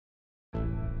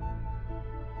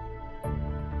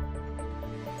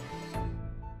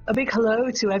A big hello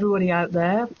to everybody out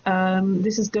there.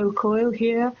 This is Do Coyle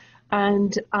here,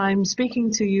 and I'm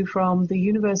speaking to you from the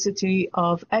University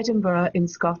of Edinburgh in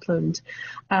Scotland.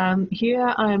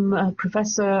 Here I'm a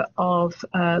professor of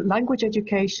language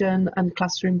education and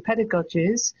classroom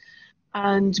pedagogies,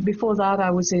 and before that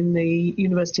I was in the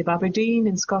University of Aberdeen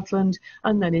in Scotland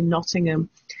and then in Nottingham.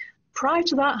 Prior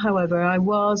to that, however, I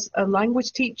was a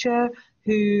language teacher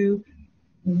who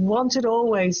wanted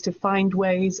always to find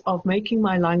ways of making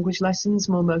my language lessons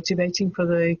more motivating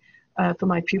for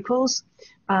my pupils.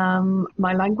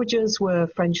 My languages were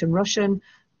French and Russian,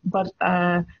 but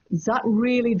that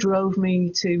really drove me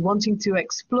to wanting to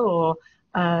explore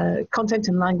content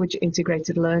and language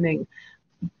integrated learning,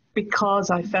 because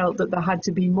I felt that there had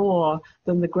to be more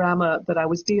than the grammar that I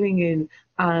was dealing in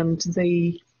and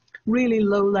the really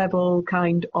low-level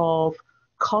kind of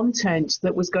content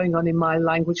that was going on in my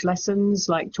language lessons,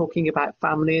 like talking about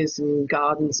families and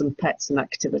gardens and pets and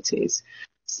activities.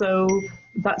 So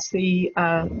that's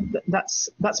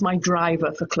my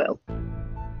driver for CLIL.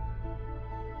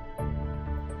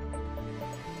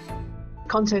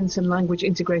 Content and language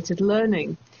integrated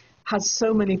learning has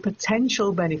so many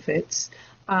potential benefits,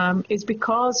 is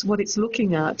because what it's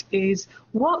looking at is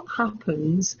what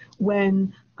happens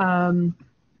when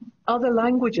other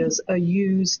languages are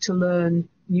used to learn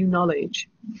new knowledge.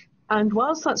 And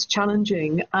whilst that's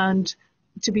challenging, and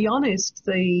to be honest,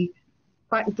 the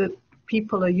fact that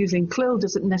people are using CLIL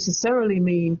doesn't necessarily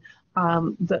mean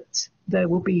that there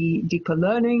will be deeper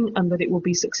learning and that it will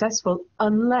be successful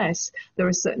unless there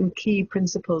are certain key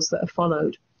principles that are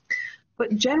followed.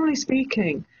 But generally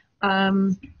speaking,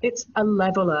 it's a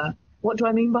leveler. What do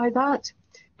I mean by that?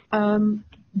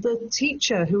 The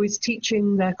teacher who is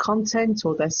teaching their content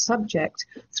or their subject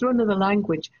through another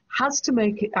language has to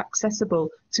make it accessible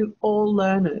to all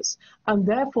learners. And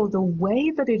therefore, the way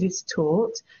that it is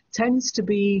taught tends to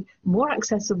be more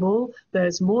accessible.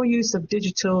 There's more use of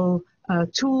digital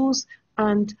tools,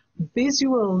 and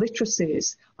visual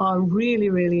literacies are really,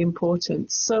 really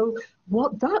important. So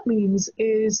what that means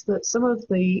is that some of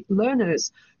the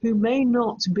learners who may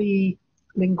not be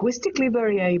linguistically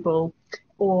very able,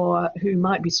 or who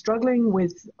might be struggling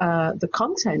with the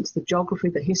content, the geography,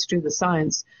 the history, the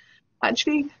science,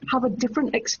 actually have a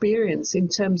different experience in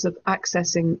terms of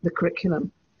accessing the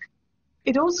curriculum.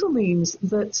 It also means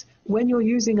that when you're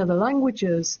using other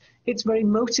languages, it's very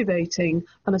motivating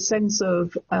and a sense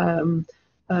of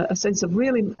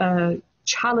really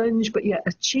challenge, but yet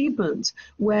achievement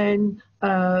when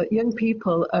young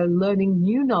people are learning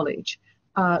new knowledge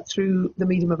through the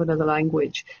medium of another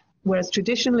language. Whereas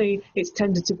traditionally, it's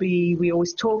tended to be, we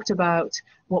always talked about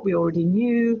what we already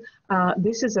knew.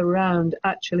 This is around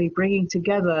actually bringing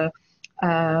together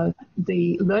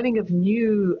the learning of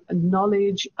new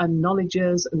knowledge and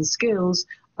knowledges and skills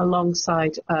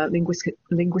alongside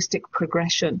linguistic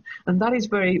progression. And that is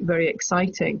very, very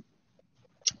exciting.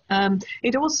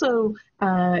 It also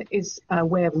is a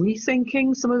way of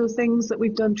rethinking some of the things that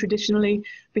we've done traditionally,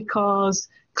 because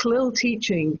CLIL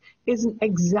teaching isn't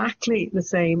exactly the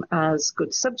same as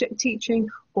good subject teaching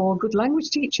or good language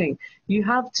teaching. You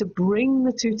have to bring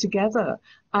the two together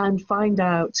and find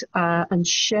out and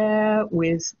share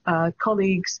with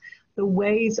colleagues the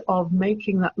ways of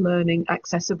making that learning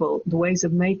accessible, the ways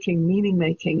of making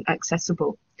meaning-making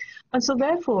accessible. And so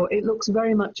therefore, it looks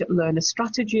very much at learner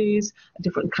strategies,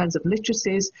 different kinds of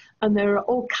literacies, and there are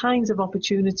all kinds of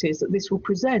opportunities that this will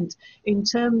present in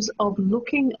terms of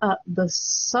looking at the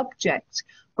subject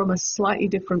from a slightly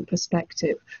different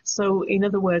perspective. So in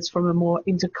other words, from a more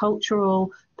intercultural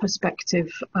perspective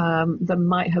than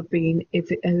might have been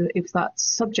if that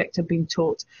subject had been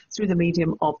taught through the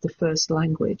medium of the first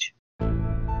language.